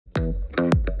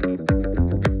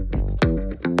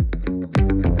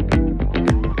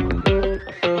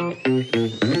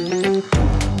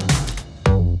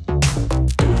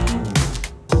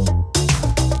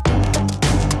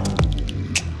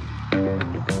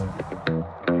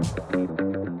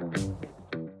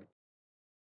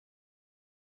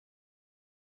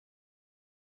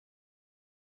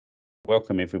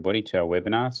welcome everybody to our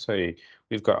webinar. So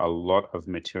we've got a lot of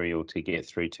material to get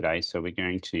through today, so we're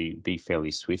going to be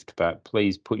fairly swift, but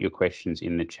please put your questions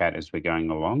in the chat as we're going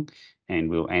along and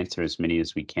we'll answer as many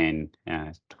as we can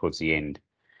towards the end.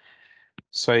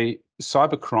 So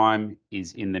cybercrime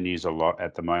is in the news a lot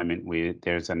at the moment, where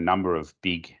there's a number of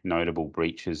big notable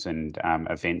breaches and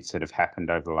events that have happened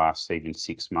over the last even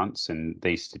 6 months. And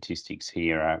these statistics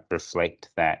here reflect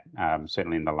that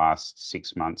certainly in the last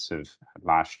 6 months of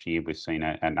last year, we've seen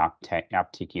an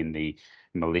uptick in the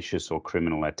malicious or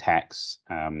criminal attacks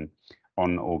on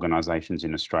organisations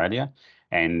in Australia.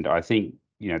 And I think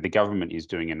the government is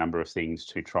doing a number of things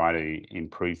to try to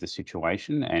improve the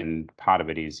situation, and part of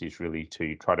it is really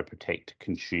to try to protect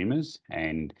consumers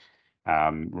and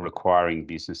requiring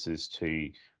businesses to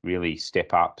really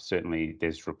step up. Certainly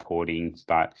there's reporting,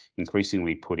 but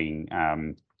increasingly putting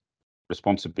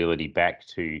responsibility back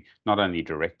to not only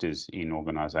directors in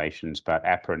organisations, but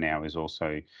APRA now is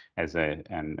also, as a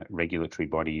regulatory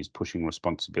body, is pushing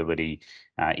responsibility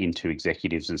into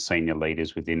executives and senior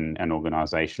leaders within an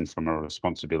organisation from a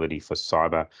responsibility for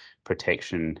cyber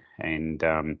protection and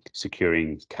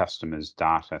securing customers'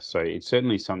 data. So it's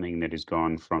certainly something that has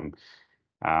gone from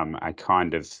a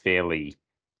kind of fairly,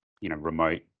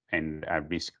 remote and a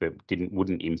risk that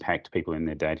wouldn't impact people in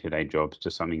their day-to-day jobs to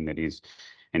something that is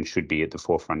and should be at the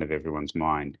forefront of everyone's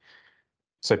mind.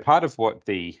 So part of what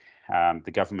the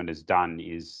government has done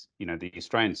is, the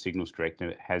Australian Signals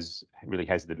Director really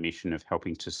has the mission of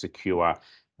helping to secure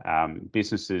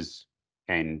businesses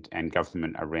and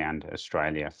government around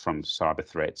Australia from cyber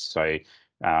threats. So,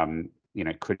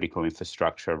 critical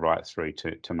infrastructure right through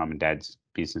to mum and dad's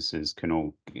businesses can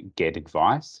all get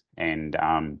advice, and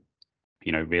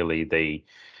really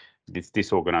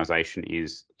this organisation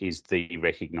is the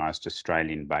recognised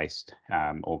Australian-based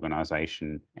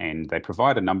organisation, and they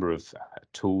provide a number of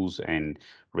tools and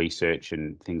research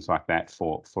and things like that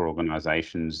for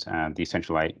organisations. The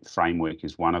Essential 8 framework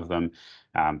is one of them,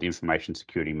 the Information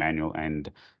Security Manual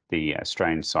and the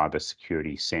Australian Cyber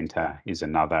Security Centre is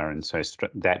another, and so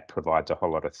that provides a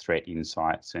whole lot of threat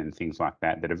insights and things like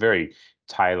that that are very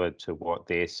tailored to what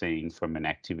they're seeing from an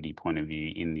activity point of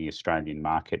view in the Australian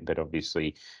market, but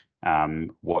obviously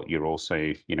what you're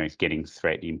also, getting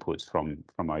threat inputs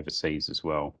from overseas as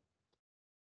well.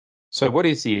 So what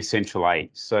is the Essential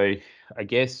 8? So I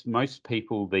guess most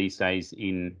people these days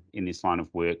in this line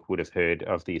of work would have heard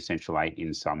of the Essential 8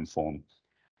 in some form.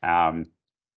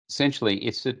 Essentially,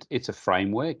 it's a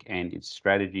framework and its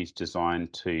strategies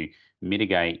designed to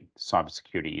mitigate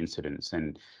cybersecurity incidents,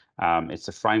 and it's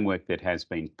a framework that has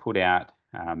been put out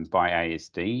by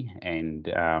ASD,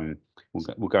 and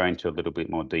we'll go into a little bit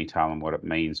more detail on what it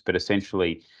means. But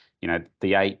essentially,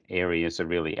 the 8 areas are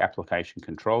really application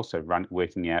control, so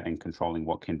working out and controlling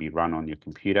what can be run on your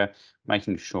computer,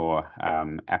 making sure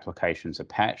applications are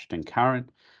patched and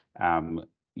current,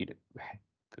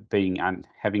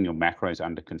 having your macros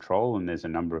under control, and there's a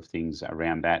number of things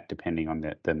around that depending on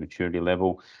the maturity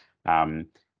level.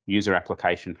 User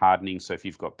application hardening, so if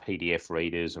you've got PDF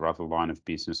readers or other line of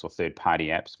business or third-party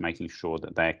apps, making sure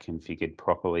that they're configured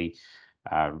properly,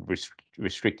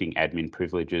 restricting admin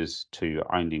privileges to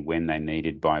only when they're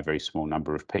needed by a very small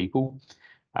number of people,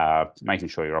 making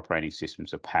sure your operating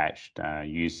systems are patched,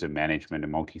 user management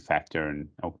and multi-factor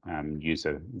and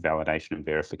user validation and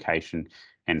verification,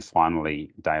 and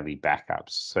finally daily backups.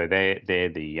 So they're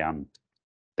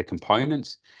the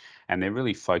components, and they're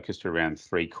really focused around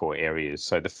 3 core areas.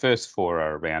 So the first 4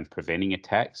 are around preventing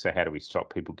attacks. So how do we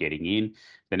stop people getting in?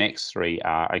 The next 3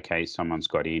 are, okay, someone's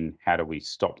got in, how do we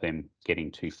stop them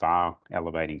getting too far,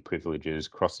 elevating privileges,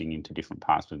 crossing into different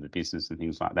parts of the business and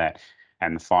things like that.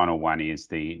 And the final one is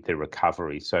the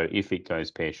recovery. So if it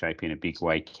goes pear-shaped in a big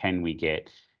way, can we get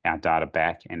our data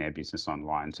back and our business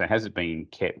online? So has it been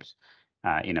kept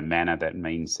in a manner that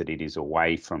means that it is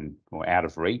away from or out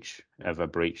of reach of a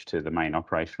breach to the main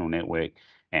operational network?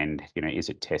 And, is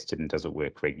it tested and does it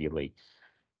work regularly?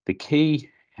 The key,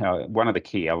 one of the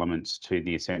key elements to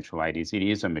the Essential 8 is it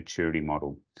is a maturity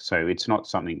model. So it's not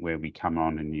something where we come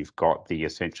on and you've got the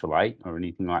Essential 8 or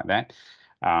anything like that.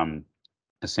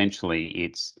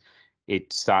 Essentially,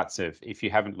 it starts if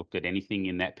you haven't looked at anything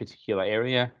in that particular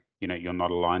area, you're not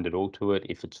aligned at all to it.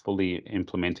 If it's fully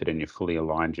implemented and you're fully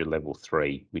aligned, you're level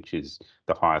 3, which is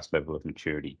the highest level of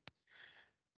maturity.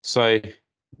 So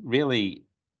really,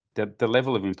 the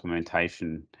level of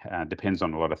implementation depends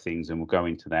on a lot of things, and we'll go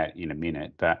into that in a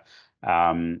minute. But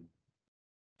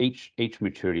each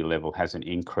maturity level has an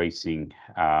increasing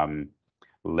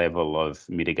level of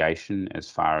mitigation as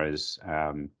far as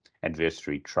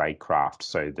adversary tradecraft.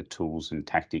 So the tools and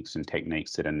tactics and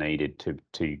techniques that are needed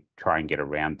to try and get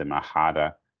around them are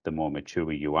harder the more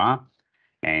mature you are.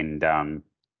 And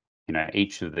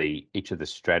each of the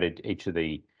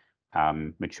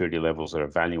maturity levels are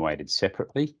evaluated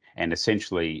separately, and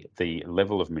essentially the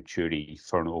level of maturity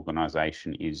for an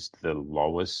organization is the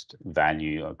lowest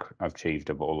value achieved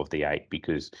of all of the 8,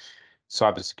 because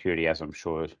cybersecurity, as I'm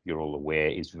sure you're all aware,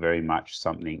 is very much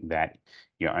something that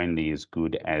you're only as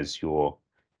good as your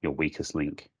weakest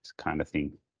link kind of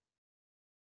thing.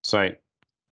 So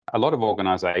a lot of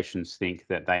organizations think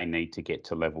that they need to get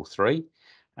to level 3.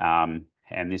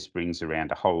 And this brings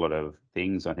around a whole lot of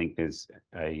things. I think there's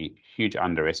a huge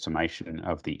underestimation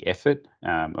of the effort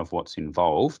of what's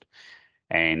involved,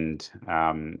 and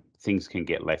things can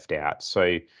get left out.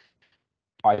 So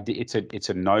it's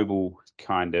a noble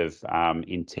kind of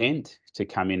intent to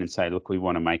come in and say, look, we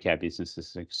want to make our business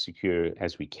as secure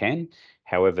as we can.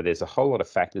 However, there's a whole lot of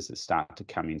factors that start to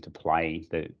come into play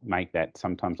that make that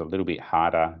sometimes a little bit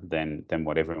harder than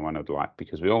what everyone would like,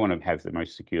 because we all want to have the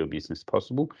most secure business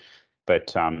possible.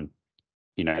 But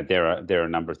there are a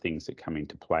number of things that come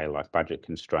into play, like budget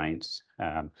constraints,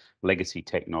 legacy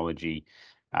technology,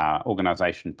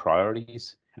 organization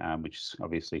priorities, which is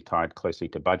obviously tied closely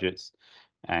to budgets.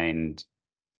 And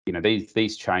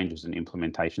these changes and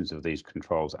implementations of these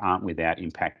controls aren't without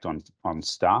impact on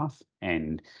staff,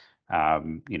 and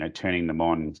turning them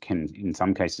on can in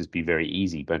some cases be very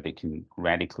easy, but it can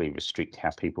radically restrict how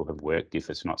people have worked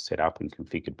if it's not set up and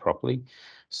configured properly.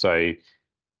 So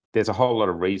there's a whole lot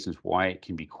of reasons why it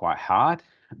can be quite hard.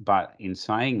 But in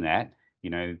saying that,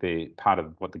 the part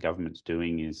of what the government's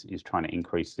doing is trying to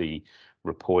increase the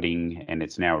reporting, and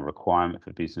it's now a requirement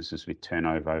for businesses with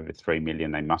turnover over 3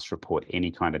 million. They must report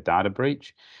any kind of data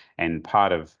breach, and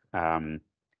part of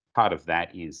that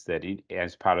is that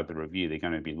as part of the review, they're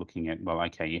going to be looking at, well,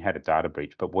 okay, you had a data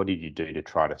breach, but what did you do to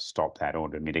try to stop that, or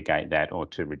to mitigate that, or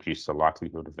to reduce the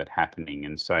likelihood of it happening?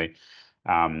 And so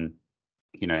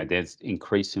there's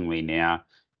increasingly now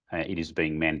it is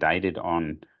being mandated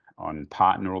on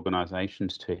partner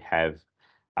organisations to have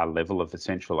a level of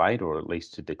essential 8, or at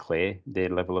least to declare their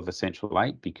level of essential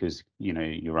 8, because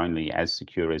you're only as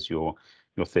secure as your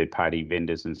third-party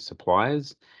vendors and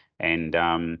suppliers. And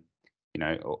the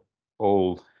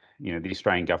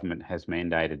Australian government has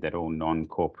mandated that all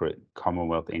non-corporate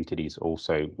Commonwealth entities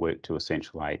also work to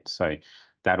essential 8. So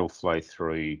that'll flow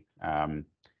through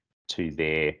to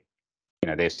their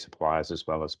suppliers as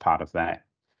well as part of that.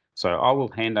 So I will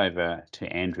hand over to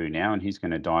Andrew now, and he's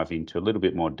going to dive into a little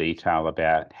bit more detail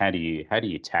about how do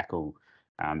you tackle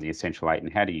the essential 8,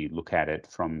 and how do you look at it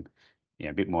from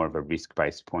a bit more of a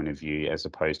risk-based point of view, as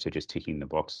opposed to just ticking the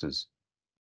boxes.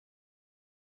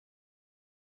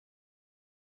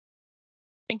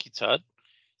 Thank you, Todd.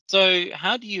 So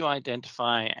how do you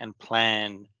identify and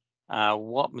plan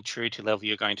what maturity level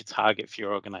you're going to target for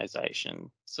your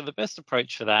organization? So the best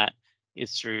approach for that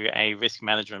is through a risk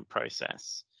management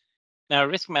process. Now,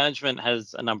 risk management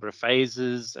has a number of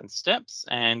phases and steps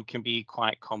and can be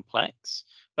quite complex,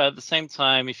 but at the same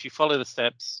time, if you follow the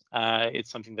steps, it's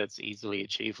something that's easily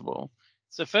achievable.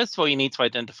 So first of all, you need to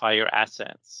identify your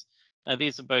assets. Now,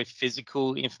 these are both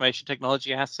physical information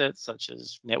technology assets, such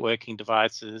as networking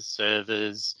devices,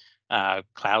 servers,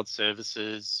 cloud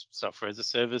services, software as a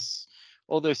service,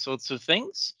 all those sorts of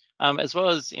things, as well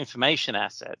as information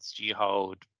assets. Do you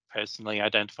hold personally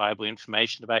identifiable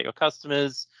information about your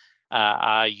customers?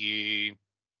 Are you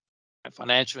a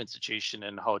financial institution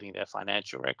and holding their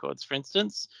financial records, for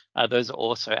instance? Those are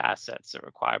also assets that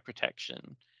require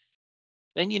protection.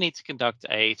 Then you need to conduct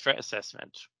a threat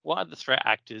assessment. What are the threat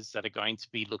actors that are going to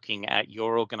be looking at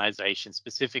your organization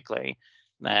specifically?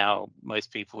 Now,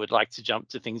 most people would like to jump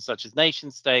to things such as nation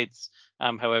states.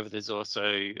 However, there's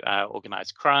also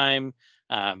organized crime,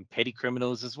 petty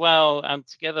criminals as well,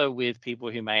 together with people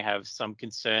who may have some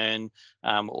concern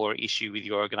or issue with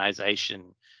your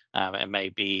organization and may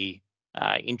be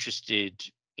interested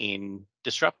in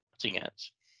disrupting it.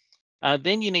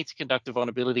 Then you need to conduct a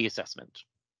vulnerability assessment.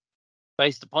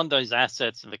 Based upon those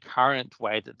assets and the current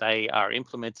way that they are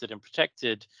implemented and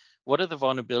protected, what are the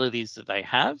vulnerabilities that they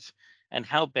have, and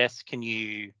how best can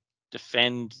you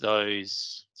defend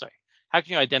those? Sorry, how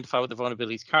can you identify what the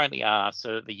vulnerabilities currently are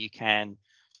so that you can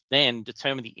then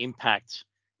determine the impact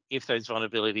if those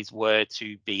vulnerabilities were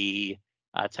to be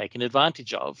taken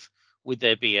advantage of? Would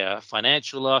there be a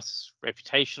financial loss,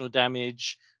 reputational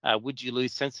damage? Would you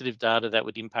lose sensitive data that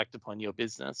would impact upon your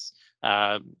business,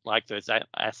 like those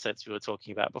assets we were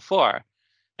talking about before?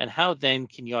 And how then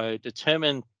can you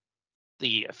determine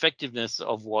the effectiveness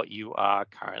of what you are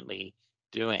currently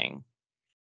doing?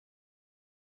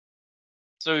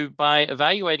 So by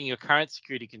evaluating your current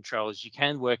security controls, you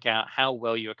can work out how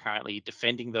well you're currently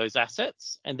defending those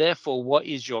assets, and therefore what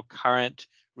is your current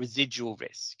residual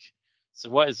risk.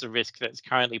 So what is the risk that's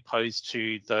currently posed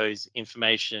to those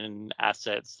information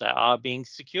assets that are being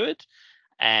secured?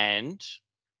 And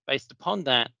based upon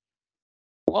that,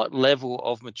 what level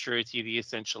of maturity of the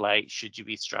essential eight should you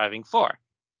be striving for?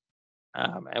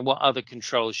 And what other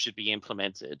controls should be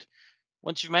implemented?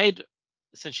 Once you've made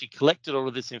essentially collected all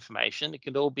of this information, it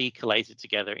can all be collated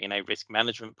together in a risk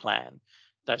management plan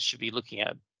that should be looking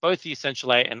at both the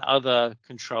essential eight and other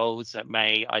controls that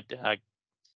may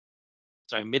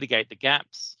mitigate the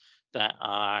gaps that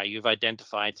you've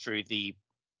identified through the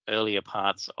earlier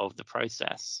parts of the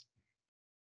process.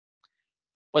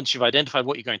 Once you've identified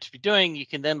what you're going to be doing, you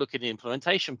can then look at an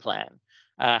implementation plan.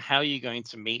 How are you going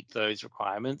to meet those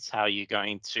requirements? How are you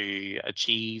going to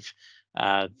achieve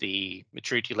the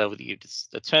maturity level that you've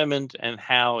determined? And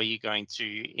how are you going to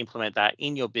implement that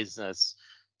in your business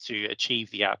to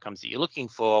achieve the outcomes that you're looking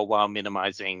for while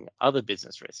minimizing other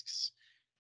business risks?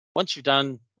 Once you've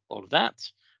done all of that,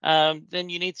 then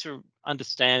you need to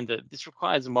understand that this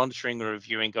requires monitoring and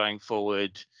reviewing going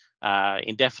forward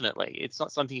indefinitely. It's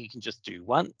not something you can just do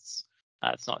once.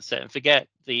 It's not set and forget.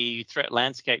 The threat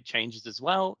landscape changes as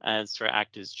well as threat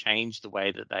actors change the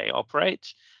way that they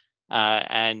operate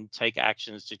and take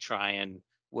actions to try and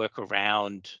work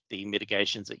around the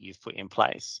mitigations that you've put in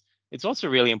place. It's also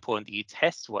really important that you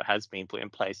test what has been put in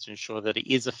place to ensure that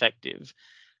it is effective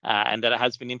and that it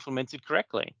has been implemented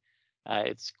correctly.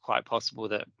 It's quite possible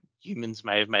that humans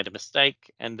may have made a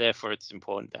mistake, and therefore it's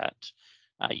important that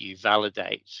you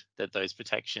validate that those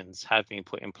protections have been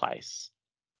put in place.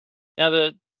 Now,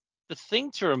 the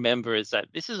thing to remember is that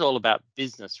this is all about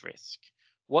business risk.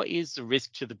 What is the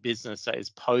risk to the business that is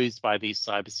posed by these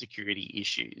cybersecurity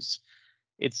issues?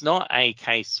 It's not a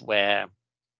case where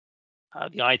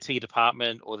the IT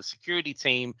department or the security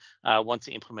team want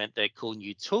to implement their cool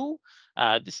new tool.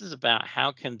 This is about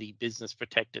how can the business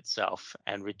protect itself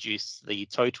and reduce the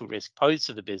total risk posed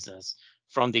to the business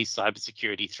from these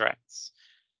cybersecurity threats.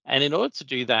 And in order to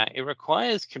do that, it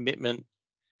requires commitment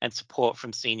and support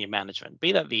from senior management,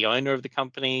 be that the owner of the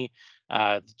company,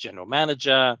 the general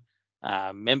manager,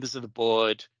 members of the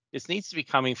board. This needs to be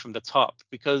coming from the top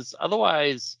because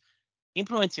otherwise,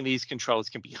 implementing these controls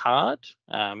can be hard.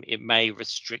 It may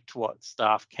restrict what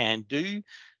staff can do.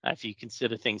 If you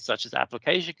consider things such as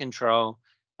application control,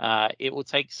 it will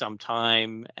take some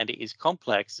time and it is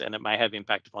complex and it may have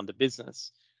impact upon the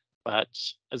business. But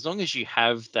as long as you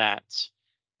have that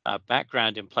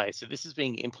background in place, so this is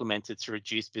being implemented to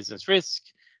reduce business risk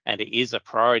and it is a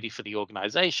priority for the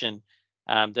organization,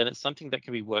 then it's something that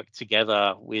can be worked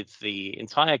together with the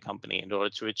entire company in order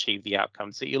to achieve the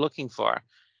outcomes that you're looking for.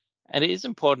 And it is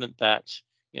important that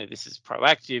this is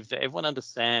proactive, that everyone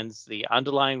understands the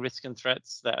underlying risk and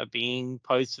threats that are being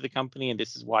posed to the company, and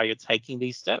this is why you're taking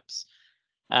these steps,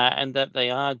 and that they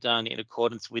are done in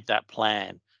accordance with that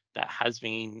plan that has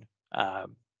been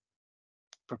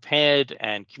prepared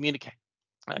and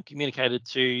communicated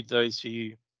to those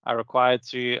who are required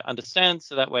to understand,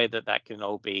 so that way that can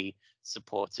all be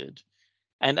supported.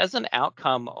 And as an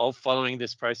outcome of following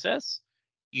this process,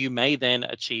 you may then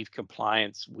achieve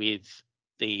compliance with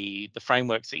the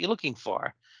frameworks that you're looking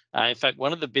for. In fact,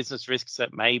 one of the business risks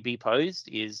that may be posed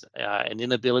is an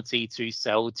inability to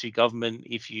sell to government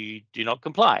if you do not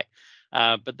comply.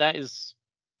 But that is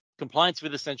compliance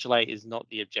with Essential 8 is not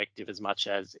the objective as much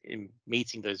as in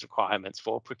meeting those requirements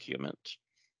for procurement.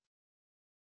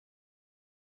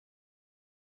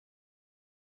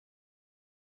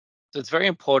 So it's very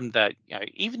important that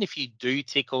even if you do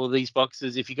tick all of these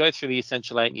boxes, if you go through the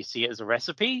Essential 8 and you see it as a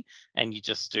recipe and you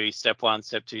just do step 1,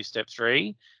 step 2, step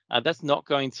 3, that's not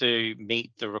going to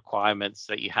meet the requirements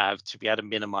that you have to be able to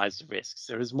minimize the risks.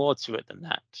 There is more to it than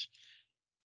that.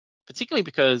 Particularly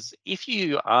because if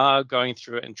you are going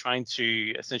through it and trying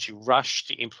to essentially rush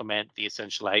to implement the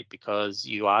Essential 8 because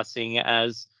you are seeing it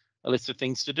as a list of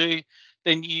things to do,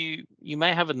 then you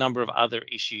may have a number of other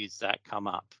issues that come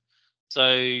up.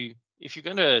 So if you're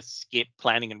going to skip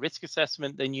planning and risk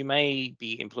assessment, then you may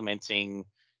be implementing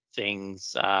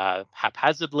things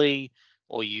haphazardly,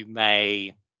 or you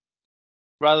may,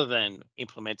 rather than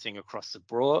implementing across the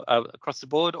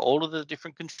board all of the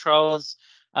different controls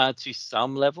to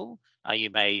some level, you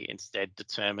may instead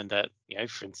determine that,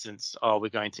 for instance, we're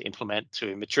going to implement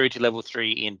to maturity level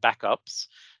 3 in backups,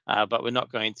 but we're not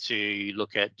going to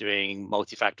look at doing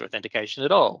multi-factor authentication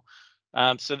at all.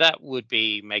 So that would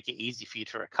make it easy for you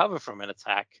to recover from an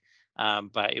attack,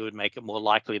 but it would make it more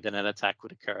likely that an attack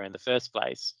would occur in the first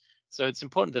place. So it's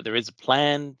important that there is a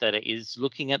plan, that it is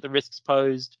looking at the risks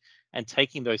posed, and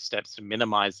taking those steps to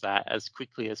minimize that as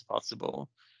quickly as possible.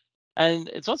 And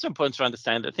it's also important to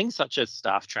understand that things such as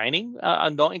staff training are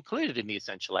not included in the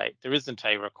Essential Eight. There isn't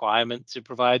a requirement to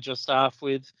provide your staff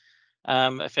with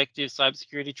effective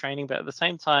cybersecurity training, but at the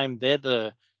same time, they're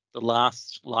the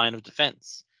last line of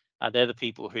defense. They're the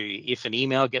people who, if an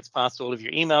email gets past all of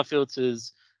your email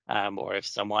filters, or if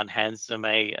someone hands them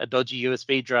a dodgy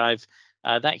USB drive,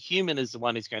 that human is the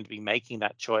one who's going to be making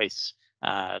that choice.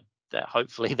 That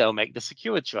hopefully they'll make the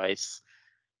secure choice.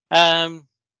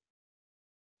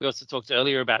 We also talked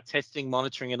earlier about testing,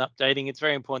 monitoring, and updating. It's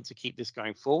very important to keep this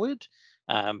going forward.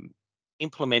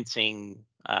 Implementing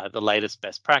the latest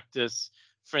best practice.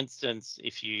 For instance,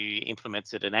 if you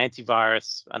implemented an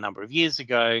antivirus a number of years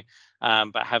ago,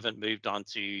 but haven't moved on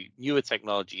to newer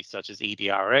technologies such as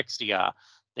EDR or XDR,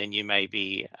 then you may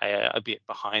be a bit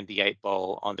behind the 8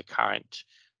 ball on the current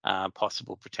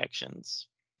possible protections.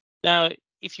 Now,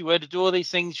 if you were to do all these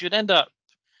things, you'd end up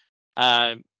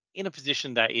in a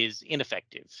position that is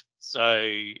ineffective. So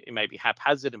it may be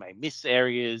haphazard, it may miss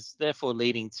areas, therefore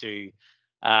leading to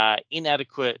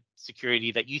inadequate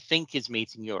security that you think is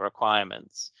meeting your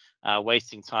requirements,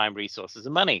 wasting time, resources,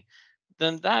 and money.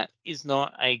 Then that is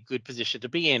not a good position to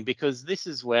be in, because this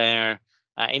is where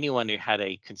anyone who had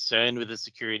a concern with the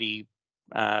security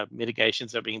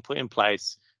mitigations that are being put in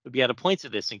place would be able to point to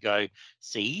this and go,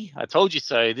 see, I told you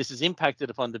so. This has impacted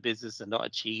upon the business and not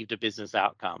achieved a business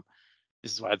outcome.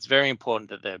 This is why it's very important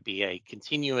that there be a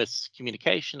continuous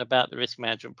communication about the risk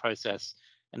management process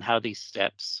and how these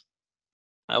steps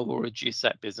will reduce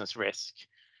that business risk.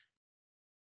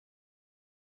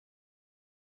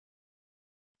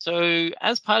 So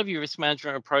as part of your risk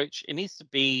management approach, it needs to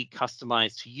be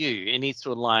customized to you. It needs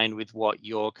to align with what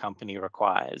your company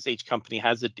requires. Each company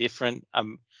has a different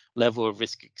level of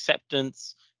risk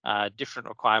acceptance, different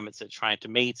requirements they're trying to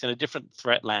meet, and a different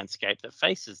threat landscape that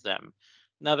faces them.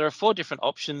 Now, there are 4 different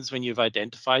options when you've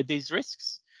identified these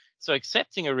risks. So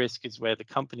accepting a risk is where the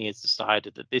company has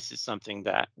decided that this is something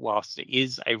that, whilst it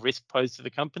is a risk posed to the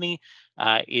company,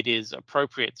 it is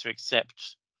appropriate to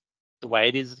accept the way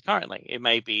it is currently. It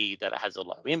may be that it has a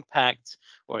low impact,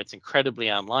 or it's incredibly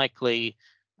unlikely,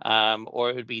 or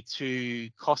it would be too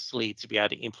costly to be able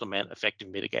to implement effective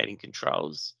mitigating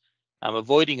controls.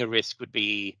 Avoiding a risk would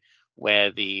be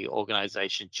where the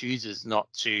organization chooses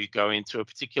not to go into a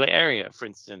particular area. For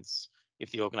instance, if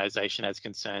the organization has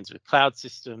concerns with cloud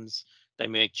systems, they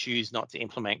may choose not to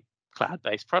implement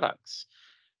cloud-based products.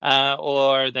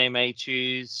 Or they may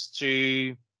choose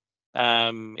to,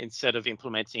 instead of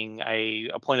implementing a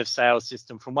point of sale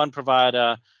system from one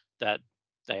provider that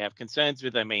they have concerns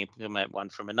with, they may implement one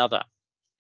from another.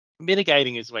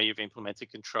 Mitigating is where you've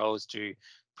implemented controls to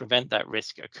prevent that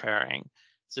risk occurring.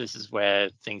 So this is where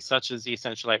things such as the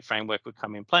Essential 8 framework would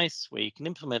come in place, where you can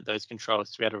implement those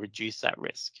controls to be able to reduce that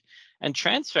risk. And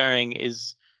transferring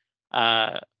is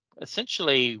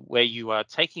essentially where you are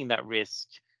taking that risk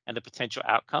and the potential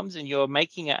outcomes, and you're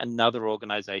making it another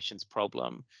organization's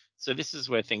problem. So this is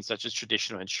where things such as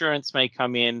traditional insurance may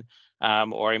come in,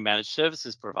 or a managed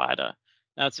services provider.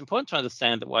 Now, it's important to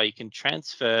understand that while you can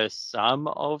transfer some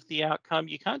of the outcome,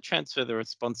 you can't transfer the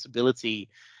responsibility.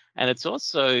 And it's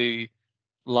also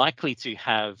likely to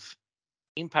have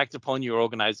impact upon your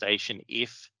organization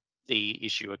if the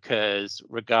issue occurs,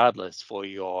 regardless for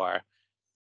your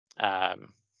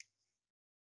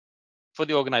for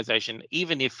the organization.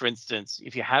 Even if, for instance,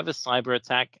 if you have a cyber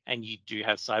attack and you do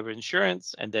have cyber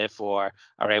insurance and therefore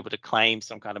are able to claim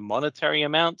some kind of monetary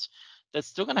amount, that's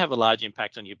still going to have a large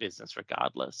impact on your business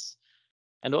regardless.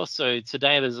 And also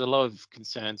today, there's a lot of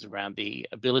concerns around the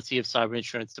ability of cyber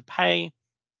insurance to pay.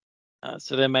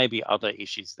 So there may be other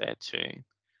issues there too.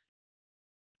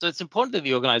 So it's important that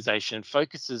the organization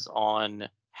focuses on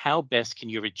how best can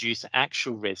you reduce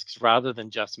actual risks rather than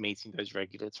just meeting those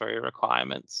regulatory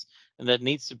requirements. And that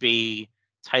needs to be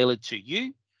tailored to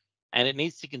you, and it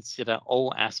needs to consider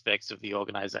all aspects of the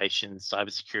organization's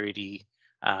cybersecurity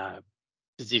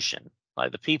position,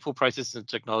 like the people, processes, and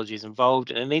technologies involved,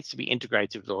 and it needs to be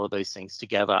integrated with all of those things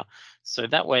together. So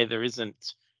that way there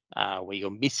isn't where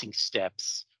you're missing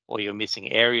steps or you're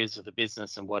missing areas of the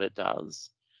business and what it does.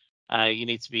 You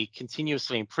need to be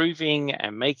continuously improving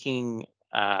and making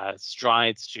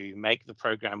strides to make the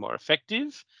program more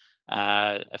effective.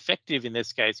 Effective in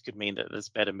this case could mean that there's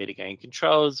better mitigating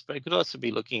controls, but it could also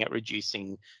be looking at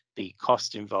reducing the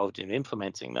cost involved in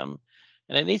implementing them.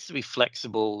 And it needs to be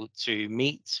flexible to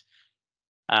meet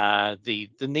the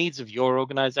needs of your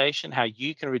organization, how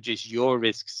you can reduce your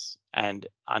risks and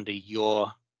under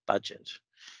your budget.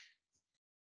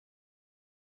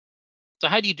 So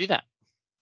how do you do that?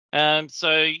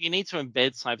 So you need to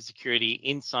embed cybersecurity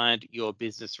inside your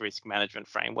business risk management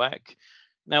framework.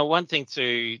 Now, one thing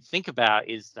to think about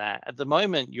is that at the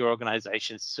moment, your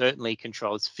organization certainly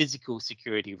controls physical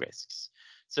security risks.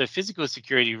 So physical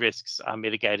security risks are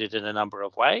mitigated in a number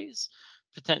of ways.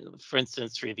 For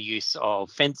instance, through the use of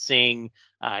fencing,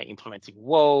 implementing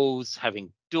walls,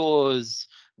 having doors,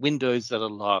 windows that are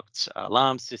locked,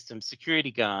 alarm systems,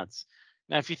 security guards.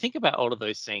 Now, if you think about all of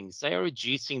those things, they are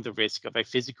reducing the risk of a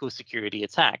physical security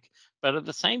attack. But at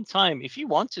the same time, if you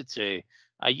wanted to,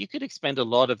 you could expend a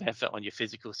lot of effort on your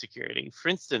physical security. For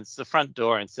instance, the front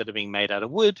door, instead of being made out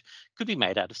of wood, could be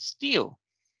made out of steel.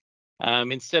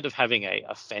 Instead of having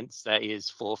a fence that is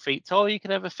 4 feet tall, you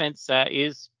could have a fence that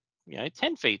is,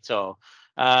 10 feet tall.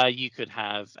 You could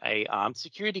have a armed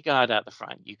security guard out the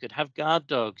front. You could have guard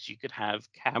dogs. You could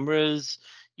have cameras.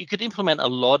 You could implement a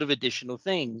lot of additional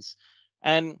things.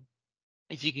 And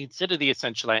if you consider the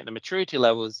essential 8 and the maturity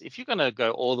levels, if you're going to go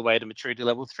all the way to maturity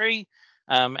level 3,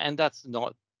 and that's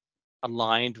not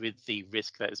aligned with the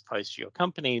risk that is posed to your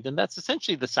company, then that's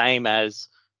essentially the same as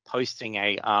posting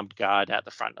a armed guard at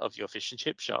the front of your fish and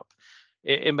chip shop.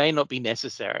 It may not be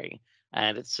necessary,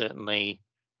 and it certainly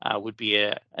would be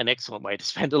an excellent way to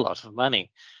spend a lot of money.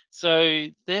 So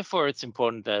therefore, it's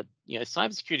important that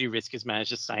cybersecurity risk is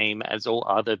managed the same as all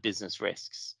other business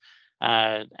risks,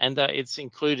 and that it's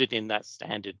included in that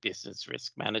standard business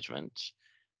risk management.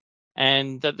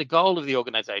 And that the goal of the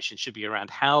organization should be around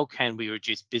how can we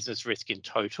reduce business risk in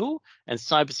total, and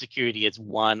cybersecurity is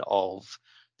one of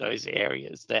those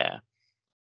areas there.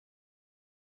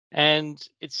 And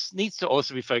it needs to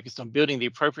also be focused on building the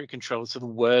appropriate controls for the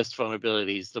worst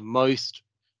vulnerabilities, the most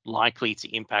likely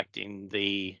to impact in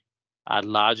the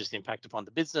largest impact upon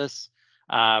the business,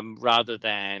 rather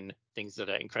than things that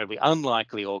are incredibly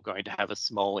unlikely or going to have a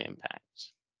small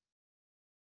impact.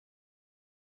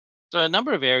 So a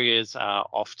number of areas are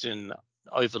often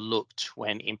overlooked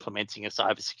when implementing a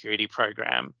cybersecurity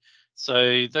program.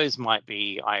 So those might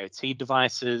be IoT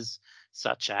devices,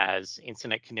 such as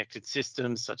internet connected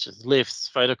systems, such as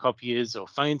lifts, photocopiers, or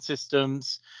phone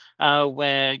systems,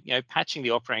 where patching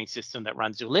the operating system that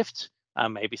runs your lift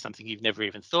may be something you've never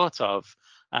even thought of.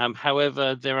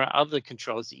 However, there are other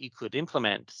controls that you could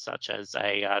implement, such as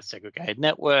a segregated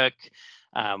network,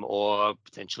 or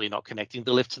potentially not connecting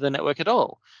the lift to the network at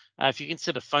all. If you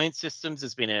consider phone systems,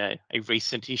 there's been a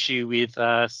recent issue with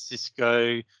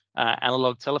Cisco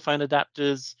analog telephone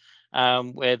adapters,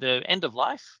 where they're end of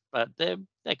life, but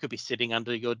they could be sitting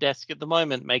under your desk at the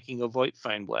moment making a VoIP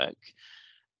phone work.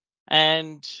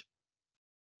 And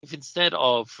if instead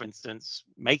of, for instance,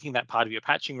 making that part of your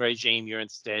patching regime, you're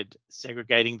instead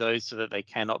segregating those so that they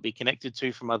cannot be connected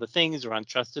to from other things or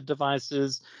untrusted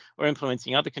devices, or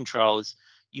implementing other controls,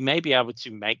 you may be able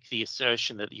to make the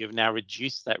assertion that you've now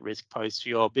reduced that risk posed to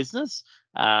your business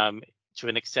to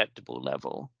an acceptable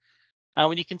level.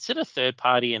 When you consider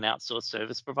third-party and outsourced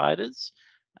service providers,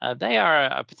 they are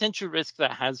a potential risk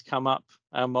that has come up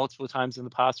multiple times in the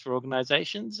past for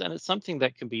organizations, and it's something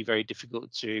that can be very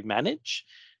difficult to manage.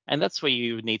 And that's where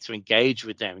you need to engage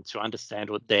with them to understand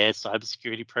what their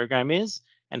cybersecurity program is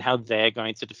and how they're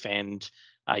going to defend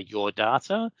your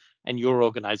data and your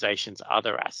organization's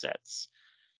other assets.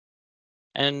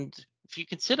 And if you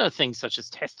consider things such as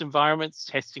test environments,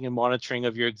 testing and monitoring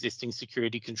of your existing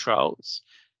security controls,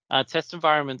 test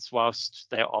environments, whilst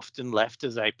they're often left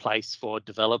as a place for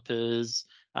developers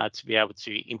to be able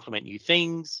to implement new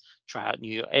things, try out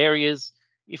new areas.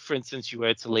 If, for instance, you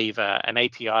were to leave an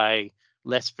API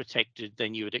less protected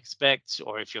than you would expect,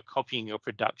 or if you're copying your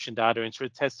production data into a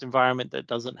test environment that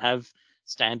doesn't have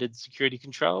standard security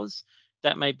controls,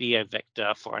 that may be a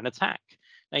vector for an attack.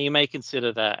 Now, you may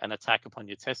consider that an attack upon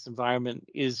your test environment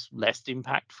is less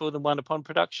impactful than one upon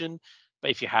production, but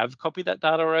if you have copied that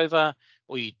data over,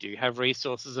 or you do have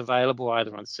resources available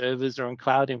either on servers or on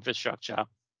cloud infrastructure,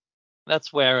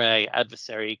 that's where an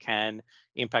adversary can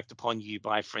impact upon you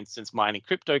by, for instance, mining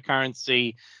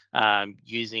cryptocurrency,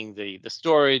 using the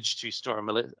storage to store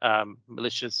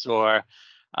malicious or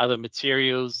other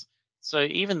materials. So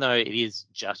even though it is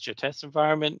just your test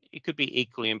environment, it could be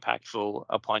equally impactful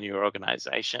upon your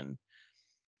organization.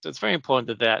 So it's very important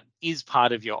that that is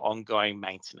part of your ongoing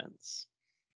maintenance.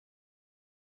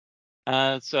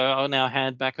 So I'll now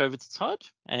hand back over to Todd,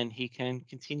 and he can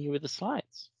continue with the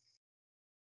slides.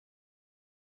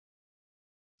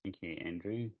 Thank you,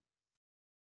 Andrew.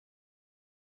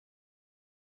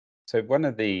 So one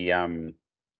of the,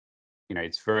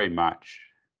 it's very much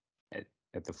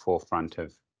at the forefront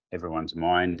of everyone's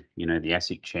mind. The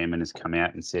ACSC chairman has come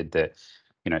out and said that,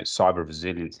 cyber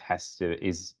resilience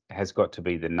has got to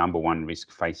be the number one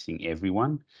risk facing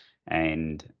everyone.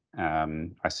 And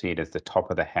I see it as the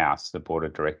top of the house, the board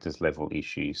of directors level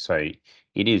issue. So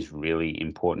it is really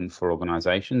important for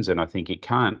organisations, and I think it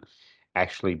can't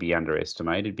actually be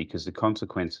underestimated, because the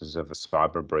consequences of a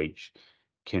cyber breach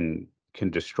can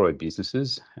destroy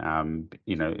businesses,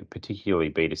 particularly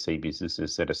B2C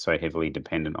businesses that are so heavily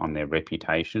dependent on their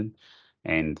reputation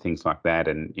and things like that.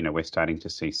 And, we're starting to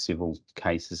see civil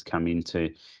cases come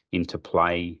into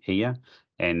play here.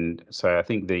 And so I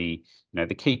think the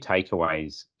key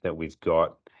takeaways that we've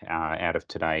got out of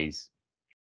today's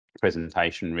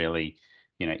presentation, really,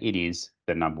 it is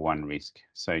the number one risk.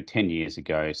 So 10 years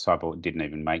ago, cyber didn't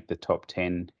even make the top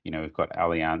 10. We've got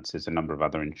Allianz, there's a number of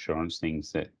other insurance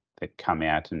things that come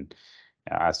out and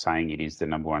are saying it is the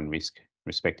number one risk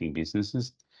affecting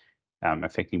businesses.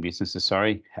 Everyone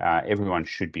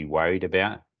should be worried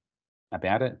about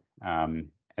it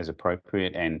as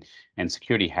appropriate, and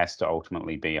security has to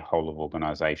ultimately be a whole of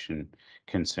organisation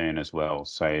concern as well.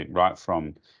 So right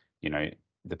from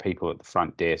the people at the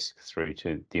front desk through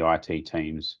to the IT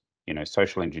teams,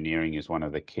 social engineering is one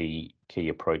of the key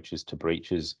approaches to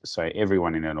breaches. So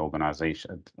everyone in an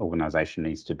organisation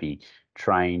needs to be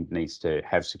trained, needs to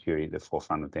have security at the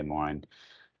forefront of their mind.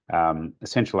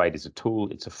 Essential 8 is a tool,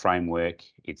 it's a framework,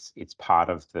 it's part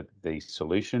of the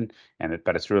solution,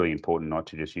 but it's really important not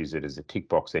to just use it as a tick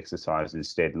box exercise.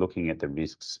 Instead, looking at the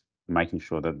risks, making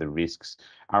sure that the risks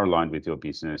are aligned with your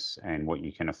business and what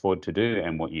you can afford to do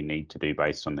and what you need to do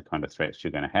based on the kind of threats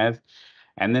you're going to have.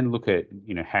 And then look at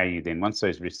how you then, once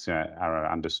those risks are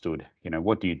understood,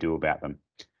 what do you do about them?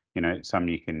 Some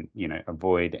you can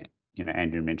avoid.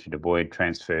 Andrew mentioned avoid,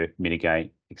 transfer,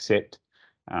 mitigate, accept.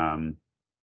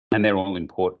 And they're all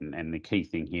important. And the key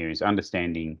thing here is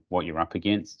understanding what you're up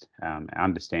against,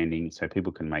 understanding so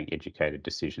people can make educated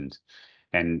decisions.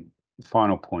 And the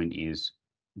final point is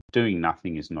doing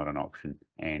nothing is not an option.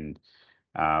 And,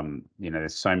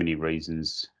 there's so many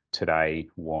reasons today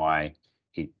why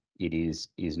it is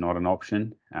not an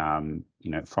option,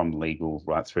 from legal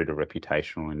right through to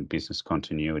reputational and business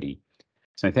continuity.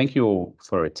 So thank you all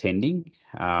for attending.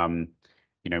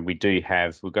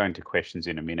 We'll go into questions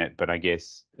in a minute, but I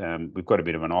guess we've got a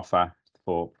bit of an offer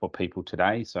for people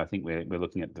today. So I think we're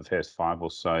looking at the first 5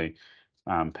 or so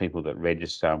people that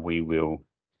register. We will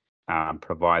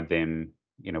provide them,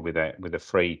 with a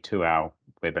free 2-hour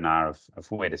webinar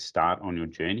of where to start on your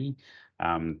journey.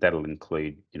 That'll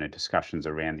include, discussions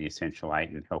around the Essential 8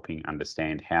 and helping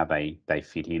understand how they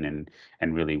fit in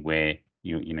and really where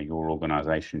your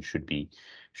organisation should be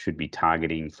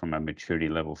targeting from a maturity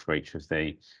level for each of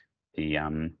the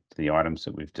items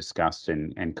that we've discussed,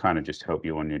 and kind of just help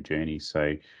you on your journey.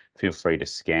 So feel free to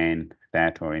scan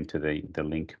that or enter the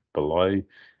link below.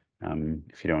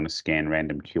 If you don't want to scan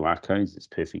random QR codes, it's a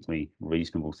perfectly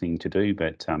reasonable thing to do,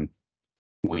 but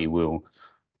we will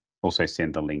also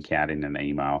send the link out in an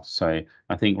email. So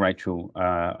I think, Rachel,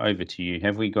 over to you.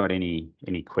 Have we got any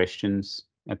questions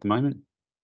at the moment?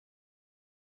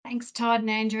 Thanks, Todd and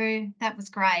Andrew. That was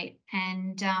great,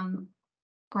 and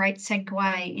great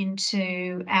segue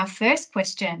into our first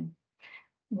question.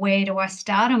 Where do I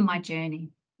start on my journey?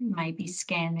 Maybe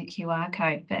scan the QR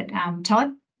code, but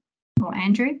Todd or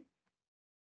Andrew?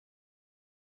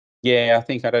 Yeah,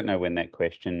 I don't know when that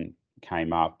question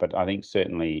came up, but I think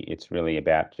certainly it's really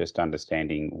about just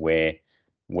understanding where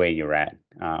you're at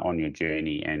on your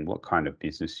journey and what kind of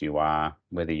business you are,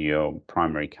 whether your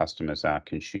primary customers are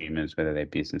consumers, whether they're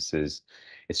businesses.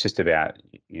 It's just about,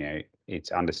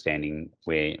 it's understanding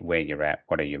where you're at,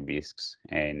 what are your risks,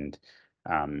 and,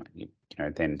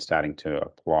 then starting to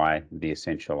apply the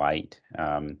Essential 8.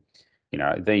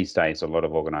 These days, a lot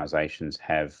of organizations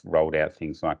have rolled out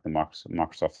things like the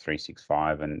Microsoft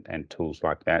 365 and tools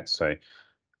like that. So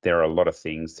there are a lot of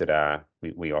things that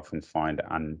we often find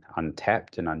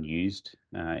untapped and unused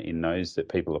in those that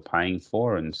people are paying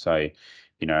for. And so,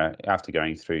 after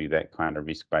going through that kind of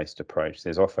risk-based approach,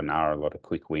 there's often a lot of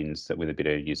quick wins that with a bit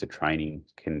of user training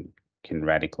can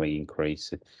radically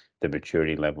increase the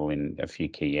maturity level in a few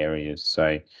key areas.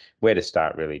 So where to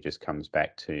start really just comes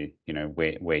back to,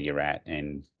 where you're at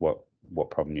and what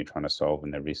problem you're trying to solve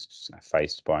and the risks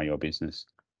faced by your business.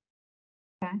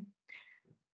 Okay.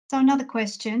 So another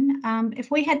question, if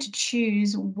we had to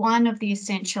choose one of the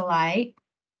Essential 8,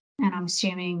 and I'm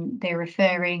assuming they're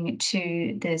referring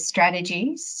to the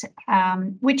strategies,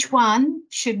 which one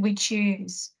should we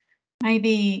choose?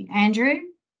 Maybe Andrew,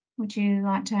 would you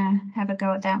like to have a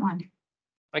go at that one?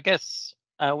 I guess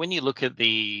when you look at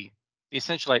the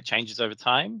Essential 8 changes over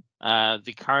time,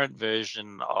 the current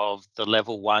version of the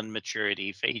level 1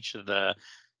 maturity for each of the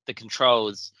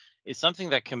controls is something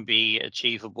that can be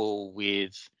achievable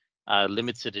with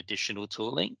limited additional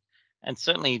tooling. And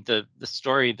certainly the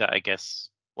story that I guess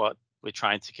what we're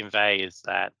trying to convey is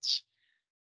that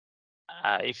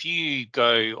if you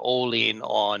go all in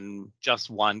on just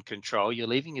one control, you're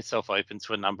leaving yourself open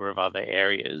to a number of other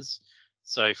areas.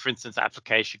 So, for instance,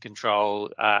 application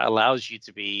control allows you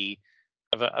to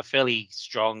have a fairly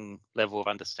strong level of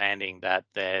understanding that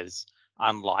there's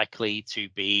unlikely to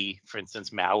be, for instance,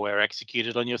 malware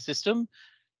executed on your system.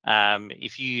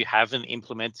 If you haven't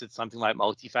implemented something like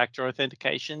multi-factor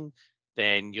authentication,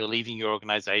 then you're leaving your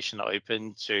organization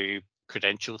open to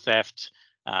credential theft,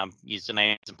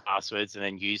 usernames and passwords, and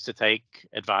then used to take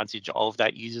advantage of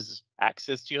that user's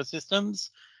access to your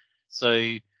systems.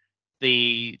 So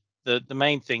the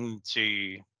main thing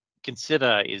to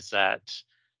consider is that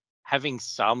having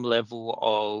some level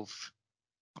of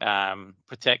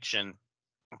protection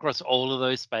across all of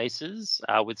those spaces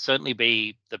would certainly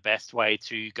be the best way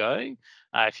to go.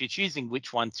 If you're choosing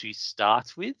which one to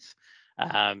start with,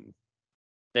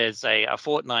 there's a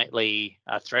fortnightly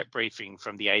threat briefing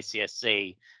from the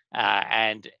ACSC,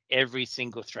 and every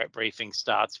single threat briefing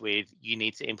starts with, you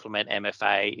need to implement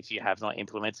MFA if you have not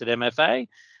implemented MFA.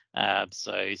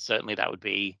 So certainly that would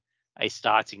be a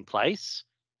starting place.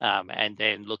 And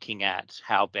then looking at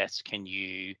how best can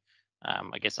you,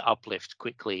 I guess, uplift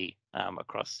quickly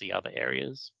across the other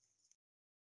areas.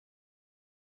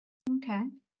 Okay.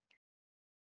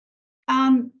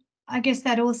 I guess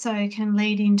that also can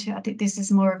lead into, I think this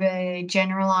is more of a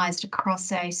generalized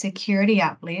across a security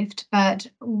uplift, but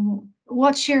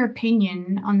what's your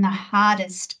opinion on the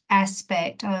hardest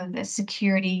aspect of a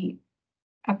security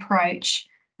approach,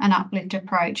 an uplift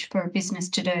approach for a business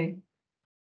to do?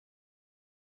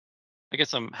 I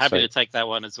guess I'm happy to take that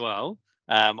one as well.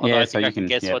 Although Yeah, I so think I you can can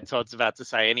guess yeah. what Todd's about to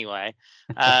say anyway.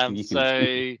 You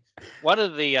So one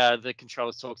of the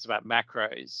controls talks about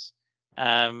macros,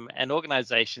 and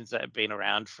organizations that have been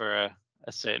around for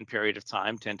a certain period of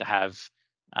time tend to have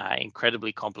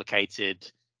incredibly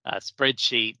complicated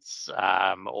spreadsheets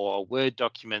or Word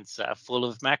documents that are full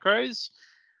of macros,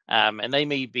 and they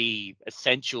may be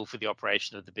essential for the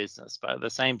operation of the business, but at the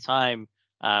same time,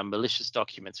 malicious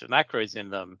documents with macros in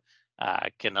them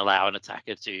can allow an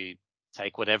attacker to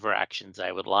take whatever actions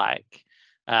they would like.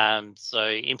 So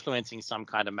implementing some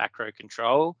kind of macro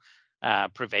control,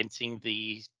 preventing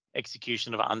the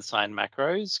execution of unsigned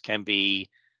macros can be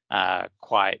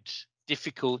quite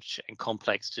difficult and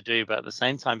complex to do, but at the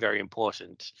same time, very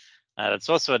important. That's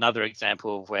also another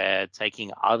example of where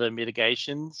taking other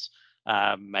mitigations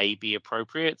may be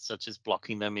appropriate, such as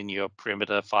blocking them in your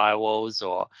perimeter firewalls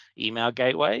or email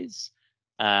gateways.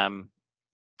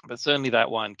 But certainly that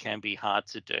one can be hard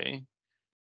to do.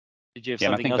 Did you have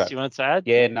something else you wanted to add?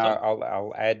 Yeah, no,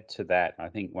 I'll add to that. I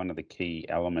think one of the key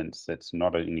elements that's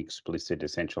not an explicit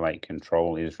Essential 8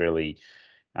 control is really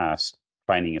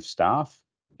training of staff,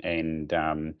 and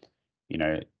you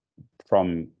know,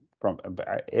 from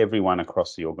everyone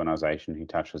across the organisation who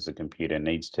touches the computer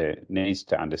needs to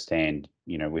understand.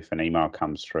 You know, if an email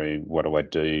comes through, what do I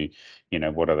do? You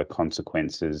know, what are the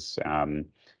consequences?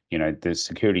 You know, the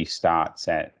security starts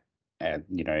at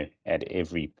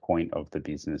every point of the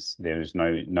business. There is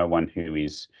no one who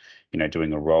is,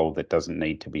 doing a role that doesn't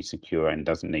need to be secure and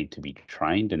doesn't need to be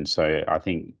trained. And so I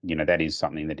think, that is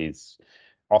something that is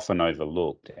often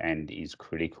overlooked and is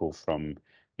critical from,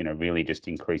 really just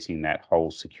increasing that whole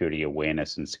security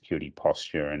awareness and security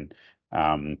posture and,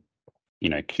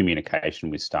 communication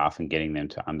with staff and getting them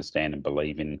to understand and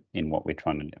believe in what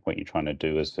you're trying to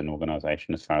do as an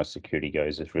organisation as far as security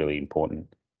goes is really important.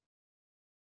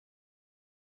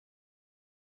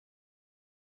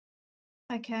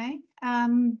 Okay.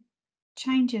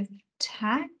 Change of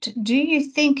tact. Do you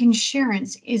think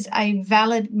insurance is a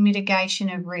valid mitigation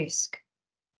of risk?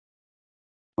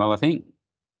 Well, I think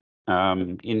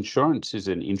insurance is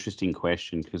an interesting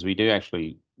question because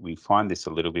we find this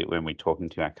a little bit when we're talking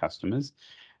to our customers,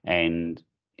 and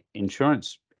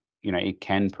insurance, it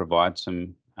can provide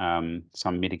some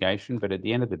mitigation, but at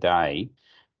the end of the day,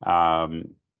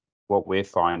 what we're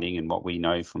finding and what we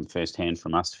know from firsthand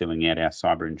from us filling out our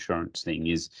cyber insurance thing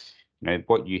is,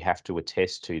 what you have to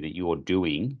attest to that you're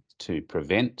doing to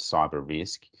prevent cyber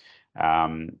risk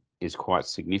is quite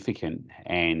significant.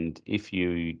 And if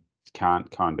you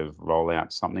can't kind of roll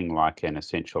out something like an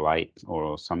Essential 8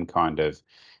 or some kind of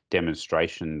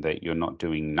demonstration that you're not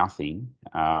doing nothing,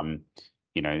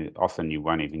 often you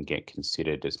won't even get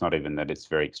considered. It's not even that it's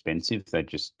very expensive. They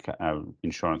just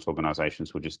insurance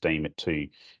organisations will just deem it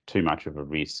too much of a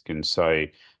risk. And so,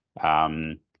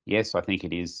 yes, I think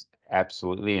it is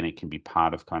absolutely, and it can be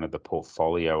part of kind of the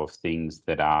portfolio of things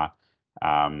that are,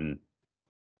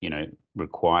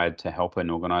 required to help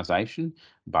an organisation.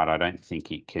 But I don't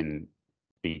think it can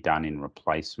be done in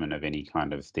replacement of any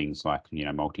kind of things like, you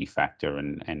know, multi-factor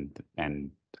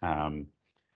and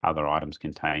other items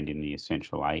contained in the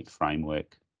Essential 8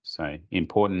 framework. So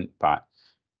important, but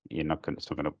you're not going. It's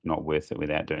not worth it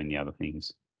without doing the other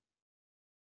things.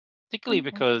 Particularly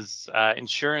because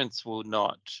insurance will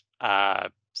not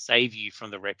save you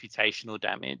from the reputational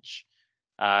damage.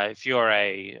 If you're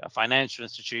a financial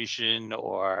institution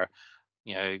or,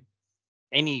 you know,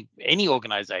 any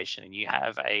organization and you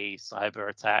have a cyber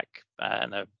attack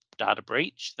and a data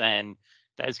breach, then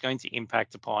that is going to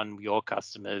impact upon your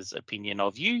customers' opinion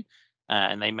of you,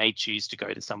 and they may choose to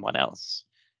go to someone else.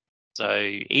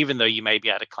 So even though you may be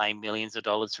able to claim millions of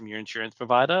dollars from your insurance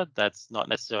provider, that's not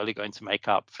necessarily going to make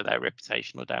up for that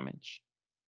reputational damage.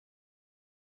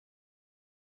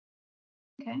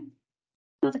 Okay.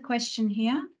 Another question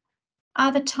here.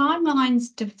 Are the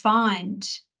timelines defined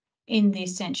in the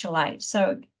Essential 8?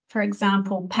 So, for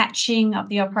example, patching of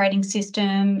the operating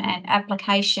system and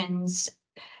applications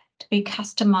to be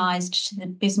customised to the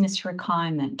business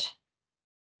requirement.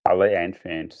 I'll let Andrew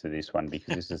answer this one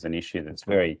because this is an issue that's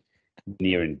very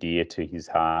near and dear to his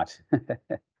heart.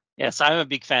 Yes, I'm a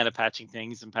big fan of patching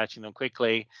things and patching them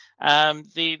quickly.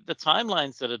 The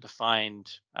timelines that are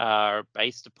defined are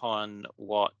based upon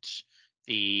what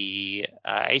the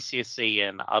ACSC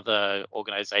and other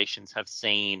organizations have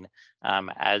seen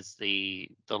as the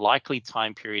likely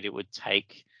time period it would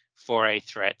take for a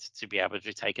threat to be able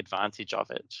to take advantage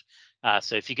of it.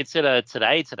 So if you consider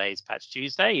today's Patch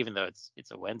Tuesday, even though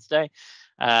it's a Wednesday,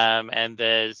 and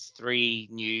there's 3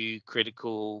 new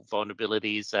critical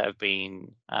vulnerabilities that have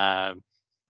been, I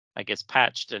guess,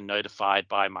 patched and notified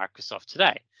by Microsoft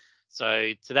today.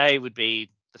 So today would be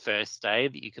the first day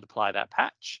that you could apply that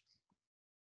patch.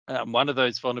 One of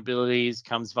those vulnerabilities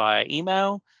comes via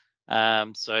email.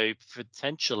 So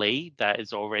potentially that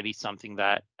is already something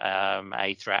that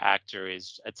a threat actor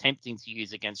is attempting to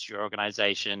use against your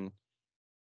organization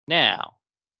now,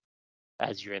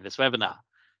 as you're in this webinar.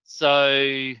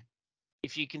 So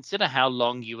if you consider how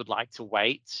long you would like to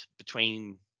wait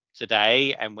between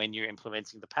today and when you're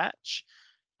implementing the patch,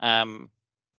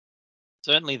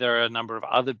 certainly there are a number of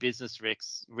other business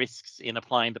risks in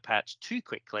applying the patch too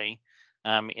quickly.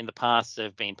 In the past, there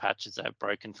have been patches that have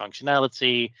broken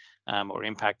functionality or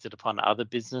impacted upon other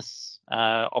business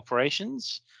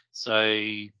operations. So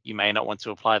you may not want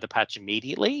to apply the patch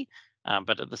immediately,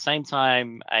 but at the same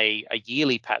time, a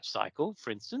yearly patch cycle, for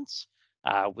instance,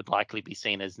 would likely be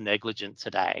seen as negligent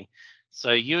today.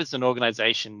 So you as an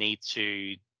organization need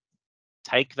to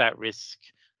take that risk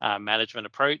management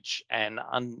approach and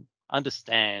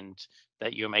understand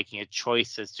that you're making a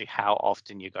choice as to how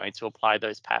often you're going to apply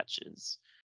those patches.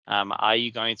 Are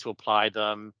you going to apply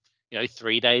them,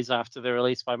 3 days after they're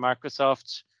released by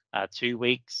Microsoft, 2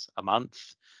 weeks, a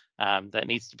month? That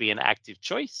needs to be an active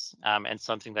choice and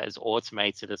something that is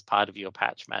automated as part of your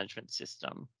patch management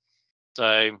system.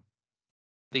 So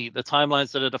the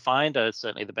timelines that are defined are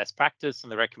certainly the best practice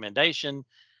and the recommendation,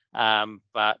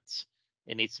 but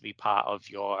it needs to be part of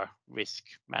your risk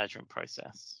management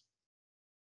process.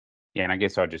 Yeah, and I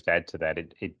guess I'll just add to that.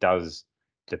 It does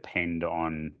depend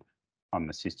on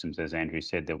the systems. As Andrew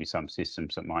said, there'll be some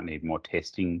systems that might need more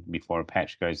testing before a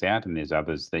patch goes out, and there's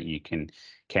others that you can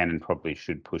and probably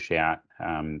should push out.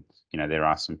 There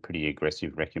are some pretty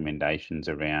aggressive recommendations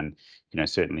around,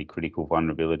 certainly critical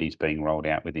vulnerabilities being rolled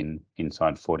out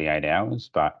inside 48 hours.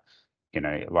 But,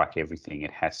 like everything,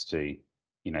 it has to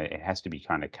be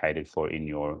kind of catered for in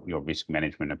your risk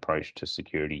management approach to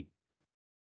security.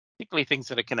 Particularly things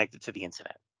that are connected to the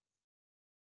internet.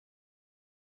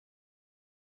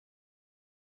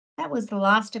 That was the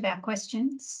last of our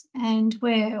questions, and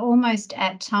we're almost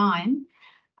at time.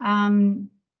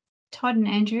 Todd and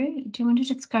Andrew, do you want to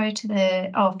just go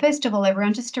to first of all,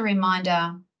 everyone, just a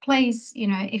reminder, please,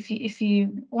 if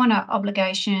you want an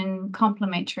obligation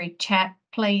complimentary chat,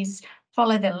 please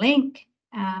follow the link,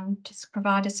 just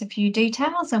provide us a few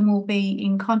details and we'll be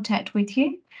in contact with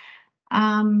you.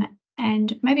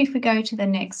 And maybe if we go to the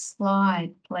next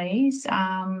slide, please.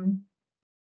 And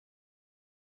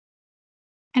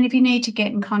if you need to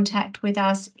get in contact with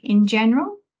us in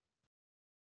general,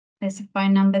 there's a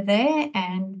phone number there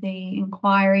and the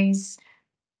inquiries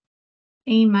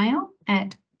email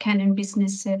at Canon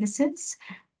Business Services.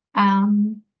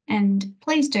 And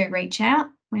please do reach out.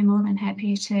 We're more than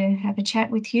happy to have a chat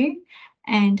with you.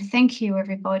 And thank you,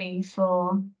 everybody,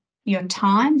 for your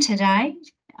time today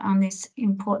on this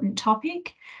important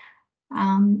topic.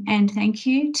 And thank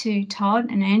you to Todd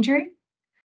and Andrew.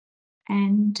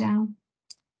 And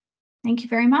thank you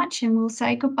very much, and we'll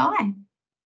say goodbye.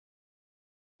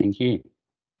 Thank you.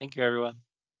 Thank you, everyone.